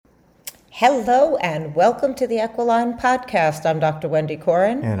Hello and welcome to the Equiline Podcast. I'm Dr. Wendy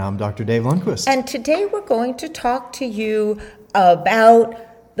Corin. And I'm Dr. Dave Lundquist. And today we're going to talk to you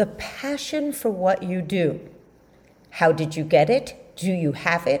about the passion for what you do. How did you get it? Do you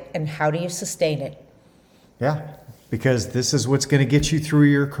have it? And how do you sustain it? Yeah, because this is what's going to get you through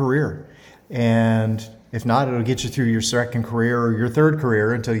your career. And if not, it'll get you through your second career or your third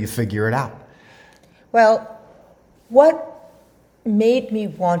career until you figure it out. Well, what made me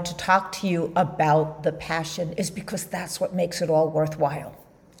want to talk to you about the passion is because that's what makes it all worthwhile.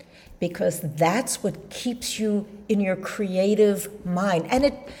 Because that's what keeps you in your creative mind.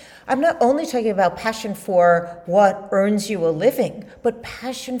 And I'm not only talking about passion for what earns you a living, but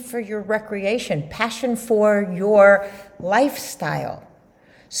passion for your recreation, passion for your lifestyle.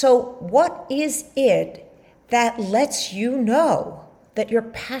 So what is it that lets you know that you're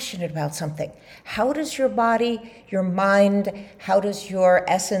passionate about something? How does your body, your mind, how does your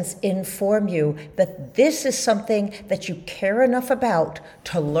essence inform you that this is something that you care enough about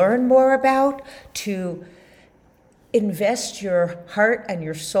to learn more about, to invest your heart and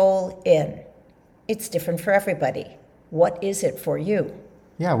your soul in? It's different for everybody. What is it for you?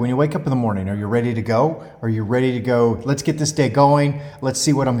 Yeah, when you wake up in the morning, are you ready to go? Are you ready to go, let's get this day going. Let's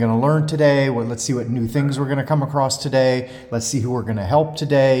see what I'm going to learn today. Let's see what new things we're going to come across today. Let's see who we're going to help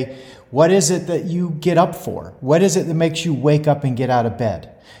today. What is it that you get up for? What is it that makes you wake up and get out of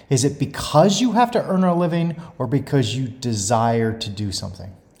bed? Is it because you have to earn a living or because you desire to do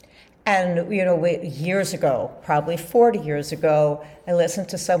something? And, years ago, probably 40 years ago, I listened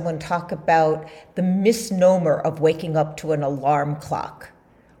to someone talk about the misnomer of waking up to an alarm clock.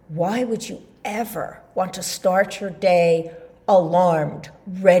 Why would you ever want to start your day alarmed,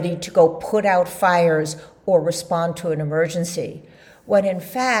 ready to go put out fires or respond to an emergency, when in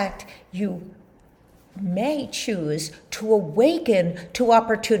fact you may choose to awaken to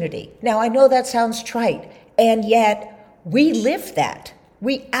opportunity? Now, I know that sounds trite, and yet we live that.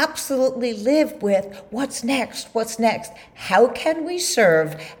 We absolutely live with what's next, how can we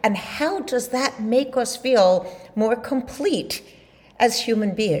serve, and how does that make us feel more complete as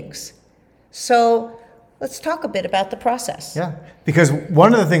human beings? So let's talk a bit about the process. Yeah, because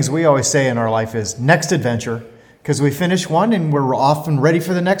one of the things we always say in our life is next adventure, because we finish one and we're off and ready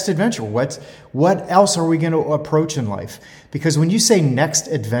for the next adventure. What else are we going to approach in life? Because when you say next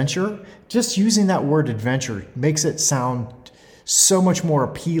adventure, just using that word adventure makes it sound so much more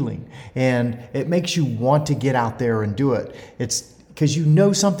appealing, and it makes you want to get out there and do it. It's because you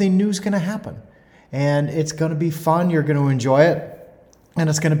know something new is going to happen, and it's going to be fun. You're going to enjoy it, and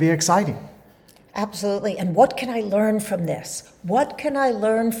it's going to be exciting. Absolutely. And what can I learn from this? What can I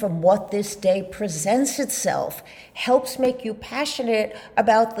learn from what this day presents itself? Helps make you passionate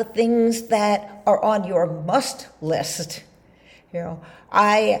about the things that are on your must list.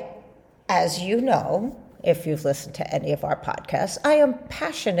 As you know, if you've listened to any of our podcasts, I am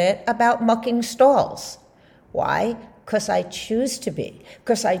passionate about mucking stalls. Why? Because I choose to be.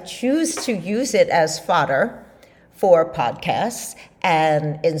 Because I choose to use it as fodder for podcasts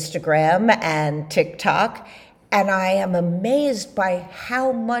and Instagram and TikTok. And I am amazed by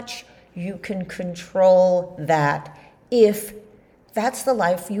how much you can control that if that's the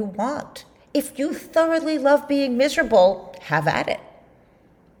life you want. If you thoroughly love being miserable, have at it.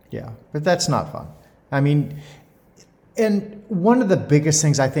 Yeah, but that's not fun. I mean, and one of the biggest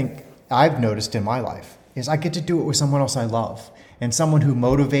things I think I've noticed in my life is I get to do it with someone else I love, and someone who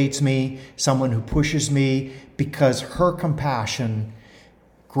motivates me, someone who pushes me, because her compassion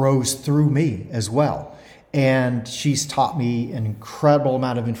grows through me as well. And she's taught me an incredible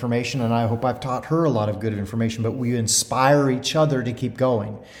amount of information, and I hope I've taught her a lot of good information, but we inspire each other to keep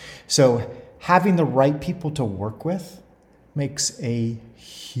going. So having the right people to work with makes a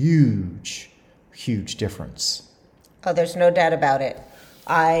huge difference. Oh, there's no doubt about it.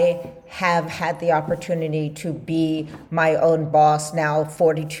 I have had the opportunity to be my own boss now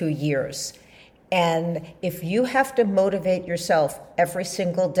 42 years. And if you have to motivate yourself every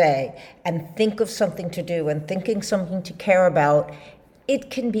single day and think of something to do and thinking something to care about,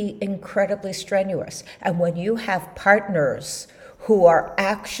 it can be incredibly strenuous. And when you have partners who are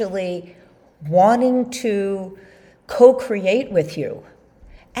actually wanting to co-create with you,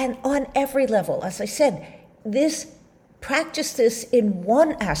 and on every level, as I said, practice this in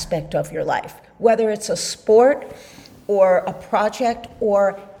one aspect of your life, whether it's a sport or a project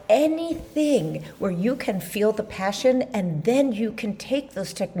or anything where you can feel the passion, and then you can take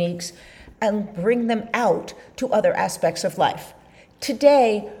those techniques and bring them out to other aspects of life.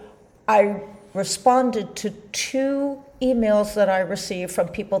 Today, I responded to 2 emails that I received from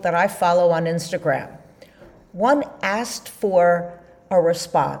people that I follow on Instagram. One asked for a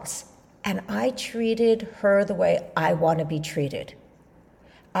response, And I treated her the way I want to be treated.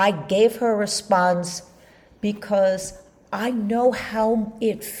 I gave her a response because I know how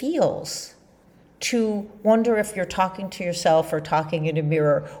it feels to wonder if you're talking to yourself or talking in a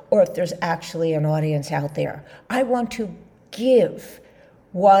mirror, or if there's actually an audience out there. I want to give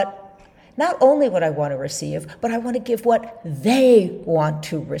not only what I want to receive, but I want to give what they want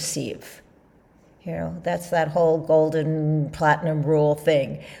to receive. That's that whole golden platinum rule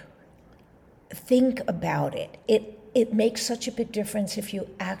thing. Think about it. It makes such a big difference if you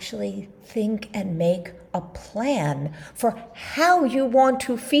actually think and make a plan for how you want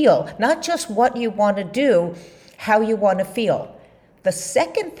to feel, not just what you want to do, how you want to feel. The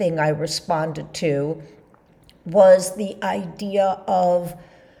second thing I responded to was the idea of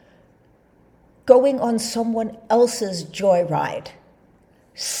going on someone else's joyride,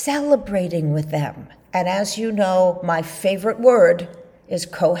 celebrating with them. And as you know, my favorite word is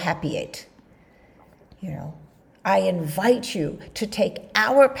co-happyate. I invite you to take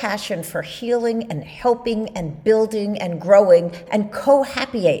our passion for healing and helping and building and growing and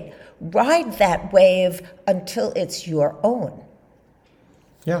co-happyate. Ride that wave until it's your own.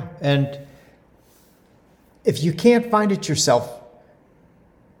 Yeah, and if you can't find it yourself,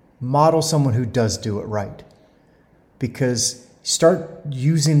 model someone who does do it right. Because start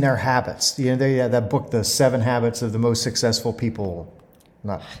using their habits. They had that book, The 7 Habits of the Most Successful People.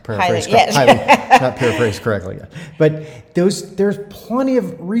 Not paraphrased correctly. But there's plenty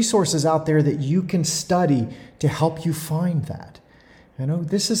of resources out there that you can study to help you find that.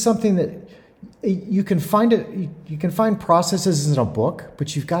 This is something that you can find it. You can find processes in a book,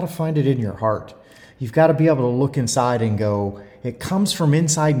 but you've got to find it in your heart. You've got to be able to look inside and go, it comes from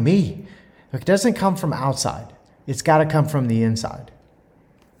inside me. It doesn't come from outside. It's got to come from the inside.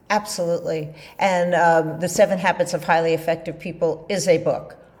 Absolutely. And The 7 Habits of Highly Effective People is a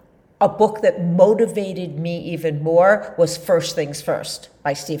book. A book that motivated me even more was First Things First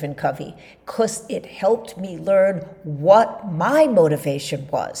by Stephen Covey, because it helped me learn what my motivation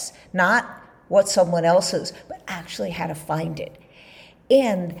was, not what someone else's, but actually how to find it.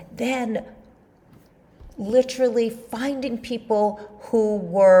 And then literally finding people who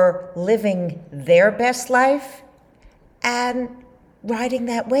were living their best life and riding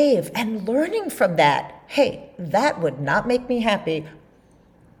that wave and learning from that. Hey, that would not make me happy,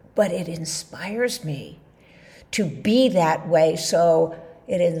 but it inspires me to be that way. So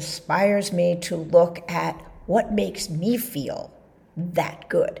it inspires me to look at what makes me feel that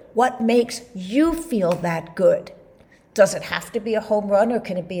good. What makes you feel that good? Does it have to be a home run, or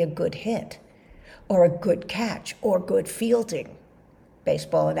can it be a good hit or a good catch or good fielding?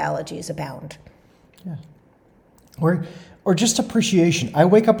 Baseball analogies abound. Yeah. Or just appreciation. I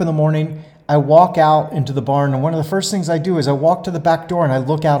wake up in the morning, I walk out into the barn, and one of the first things I do is I walk to the back door and I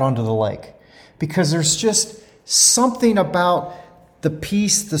look out onto the lake. Because there's just something about the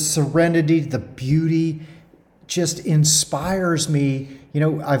peace, the serenity, the beauty just inspires me.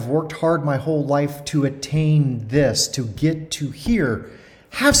 I've worked hard my whole life to attain this, to get to here.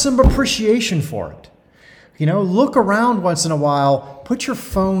 Have some appreciation for it. Look around once in a while, put your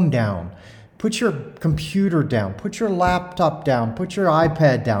phone down. Put your computer down, put your laptop down, put your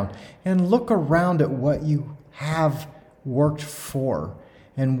iPad down, and look around at what you have worked for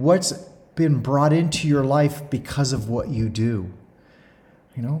and what's been brought into your life because of what you do.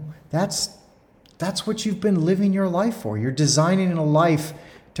 That's what you've been living your life for. You're designing a life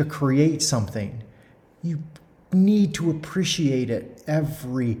to create something. You need to appreciate it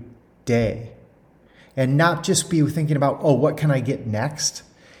every day and not just be thinking about, what can I get next?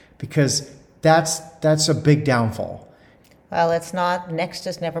 Because that's a big downfall. Well, it's not. Next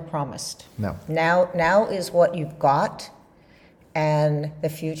is never promised. No. Now is what you've got, and the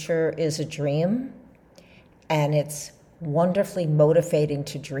future is a dream, and it's wonderfully motivating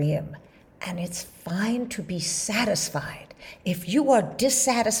to dream, and it's fine to be satisfied. If you are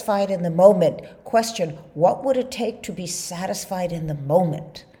dissatisfied in the moment, question, what would it take to be satisfied in the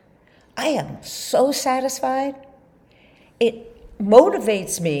moment? I am so satisfied. It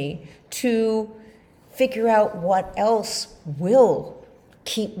motivates me to figure out what else will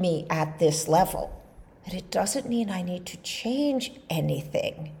keep me at this level. But it doesn't mean I need to change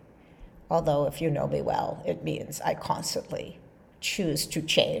anything. Although if you know me well, it means I constantly choose to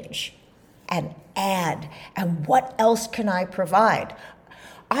change and add. And what else can I provide?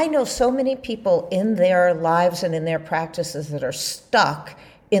 I know so many people in their lives and in their practices that are stuck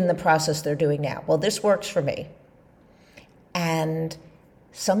in the process they're doing now. Well, this works for me. And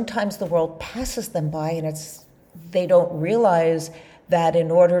sometimes the world passes them by, and they don't realize that in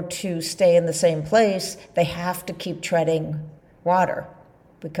order to stay in the same place, they have to keep treading water.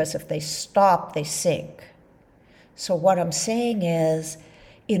 because if they stop, they sink. So what I'm saying is,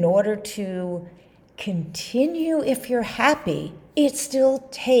 in order to continue, if you're happy, it still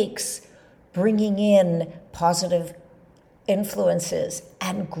takes bringing in positive influences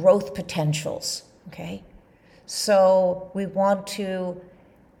and growth potentials, okay? So we want to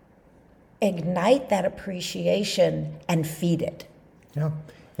ignite that appreciation and feed it. Yeah.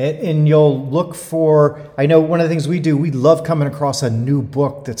 And you'll look for, I know one of the things we do, we love coming across a new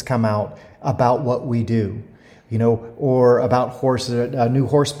book that's come out about what we do, or about horses. A new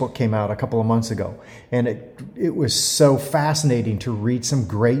horse book came out a couple of months ago. And it was so fascinating to read some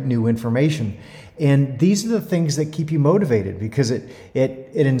great new information. And these are the things that keep you motivated, because it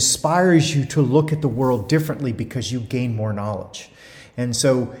inspires you to look at the world differently because you gain more knowledge. And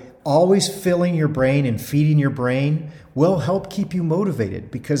so always filling your brain and feeding your brain will help keep you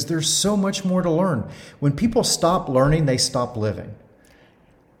motivated, because there's so much more to learn. When people stop learning, they stop living.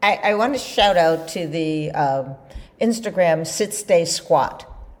 I want to shout out to the Instagram Sit, Stay, Squat,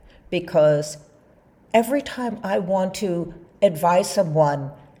 because every time I want to advise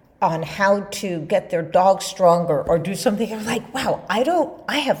someone on how to get their dog stronger or do something, I'm like, wow,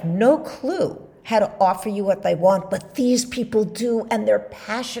 I have no clue how to offer you what they want, but these people do, and their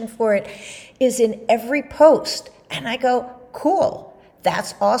passion for it is in every post. And I go, cool,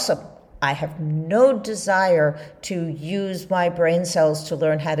 that's awesome. I have no desire to use my brain cells to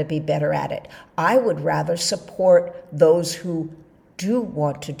learn how to be better at it. I would rather support those who do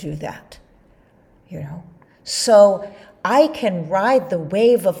want to do that, So I can ride the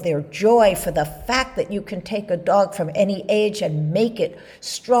wave of their joy for the fact that you can take a dog from any age and make it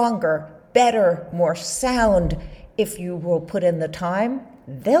stronger, better, more sound. If you will put in the time,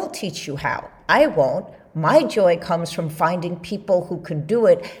 they'll teach you how. I won't. My joy comes from finding people who can do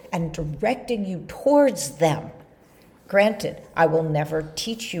it and directing you towards them. Granted, I will never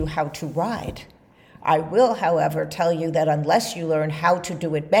teach you how to ride. I will, however, tell you that unless you learn how to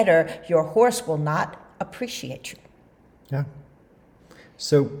do it better, your horse will not appreciate you. Yeah.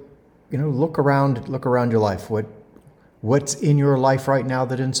 So, look around your life. What's in your life right now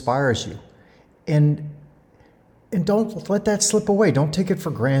that inspires you? And don't let that slip away. Don't take it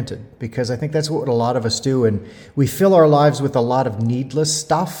for granted, because I think that's what a lot of us do. And we fill our lives with a lot of needless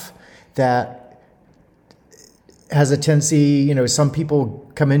stuff that has a tendency, some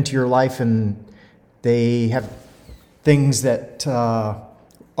people come into your life and they have things that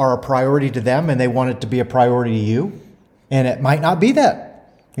are a priority to them, and they want it to be a priority to you. And it might not be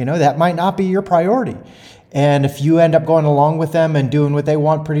that. That might not be your priority. And if you end up going along with them and doing what they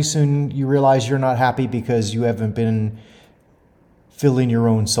want, pretty soon you realize you're not happy because you haven't been filling your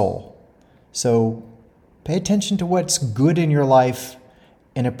own soul. So pay attention to what's good in your life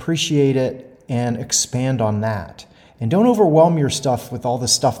and appreciate it and expand on that. And don't overwhelm your stuff with all the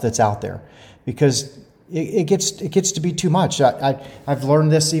stuff that's out there, because it gets to be too much. I've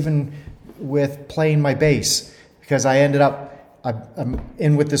learned this even with playing my bass, because I'm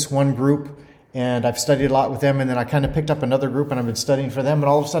in with this one group, and I've studied a lot with them, and then I kind of picked up another group, and I've been studying for them, and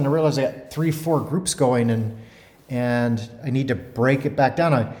all of a sudden I realized I got 3-4 groups going, and I need to break it back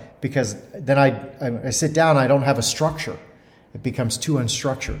down, because then I sit down, I don't have a structure. It becomes too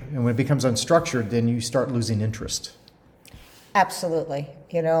unstructured, and when it becomes unstructured, then you start losing interest. Absolutely,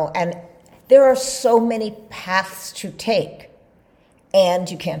 and there are so many paths to take,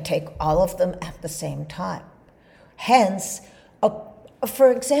 and you can't take all of them at the same time. Hence,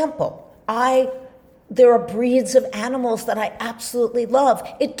 for example, there are breeds of animals that I absolutely love.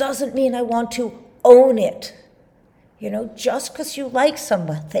 It doesn't mean I want to own it. Just because you like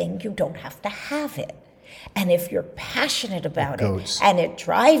something, you don't have to have it. And if you're passionate about goats. It and it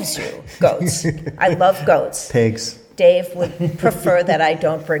drives you, goats. I love goats. Pigs. Dave would prefer that I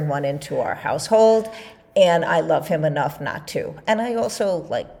don't bring one into our household, and I love him enough not to. And I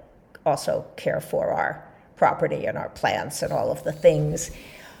also care for our property and our plants and all of the things.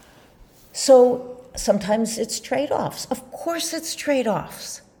 So sometimes it's trade-offs. Of course it's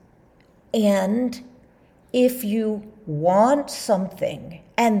trade-offs. And if you want something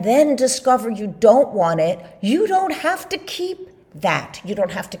and then discover you don't want it, you don't have to keep that. You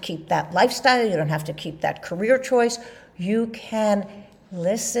don't have to keep that lifestyle. You don't have to keep that career choice. You can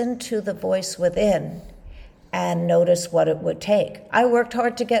listen to the voice within and notice what it would take. I worked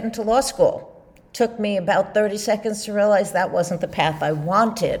hard to get into law school. Took me about 30 seconds to realize that wasn't the path I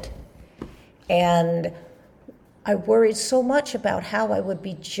wanted. And I worried so much about how I would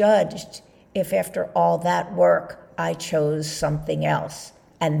be judged if after all that work I chose something else.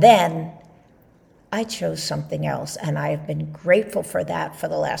 And then I chose something else, and I have been grateful for that for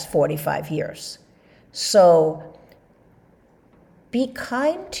the last 45 years. So Be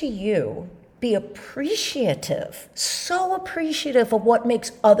kind to you. Be appreciative, so appreciative of what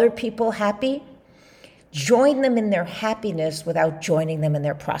makes other people happy. Join them in their happiness without joining them in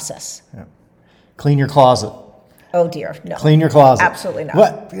their process. Yeah. Clean your closet. Oh dear, no. Clean your closet. Absolutely not.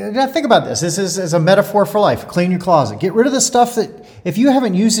 What? Now think about this. This is a metaphor for life. Clean your closet. Get rid of the stuff that, if you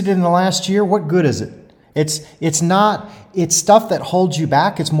haven't used it in the last year, what good is it? It's stuff that holds you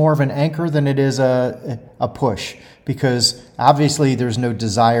back. It's more of an anchor than it is a push, because obviously there's no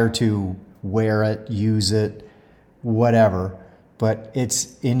desire to wear it, use it, whatever, but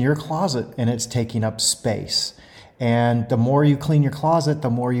it's in your closet and it's taking up space. And the more you clean your closet, the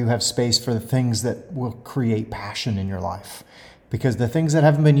more you have space for the things that will create passion in your life. Because the things that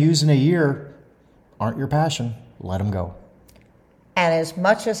haven't been used in a year aren't your passion. Let them go. And as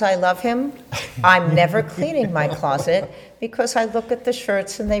much as I love him, I'm never cleaning my closet, because I look at the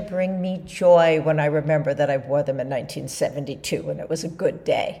shirts and they bring me joy when I remember that I wore them in 1972 and it was a good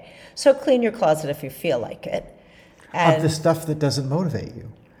day. So clean your closet if you feel like it. And of the stuff that doesn't motivate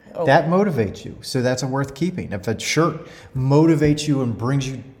you. Oh. That motivates you. So that's worth keeping. If a shirt motivates you and brings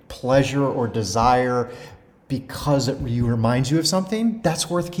you pleasure or desire because it reminds you of something, that's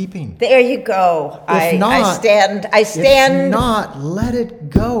worth keeping. There you go. If not, I stand. If not, let it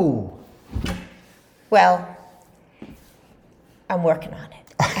go. Well, I'm working on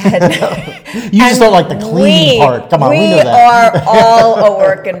it. You just don't like the cleaning part. Come on, we know that. We are all a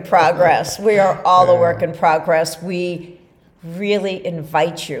work in progress. We are all a work in progress. We really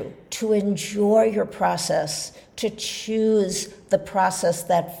invite you to enjoy your process, to choose the process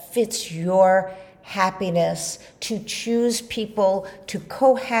that fits your happiness, to choose people to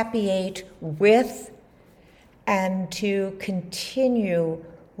co-hapiate with, and to continue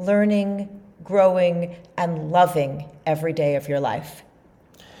learning, growing, and loving every day of your life.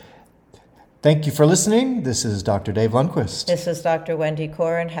 Thank you for listening. This is Dr. Dave Lundquist. This is Dr. Wendy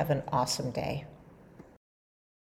Coren. Have an awesome day.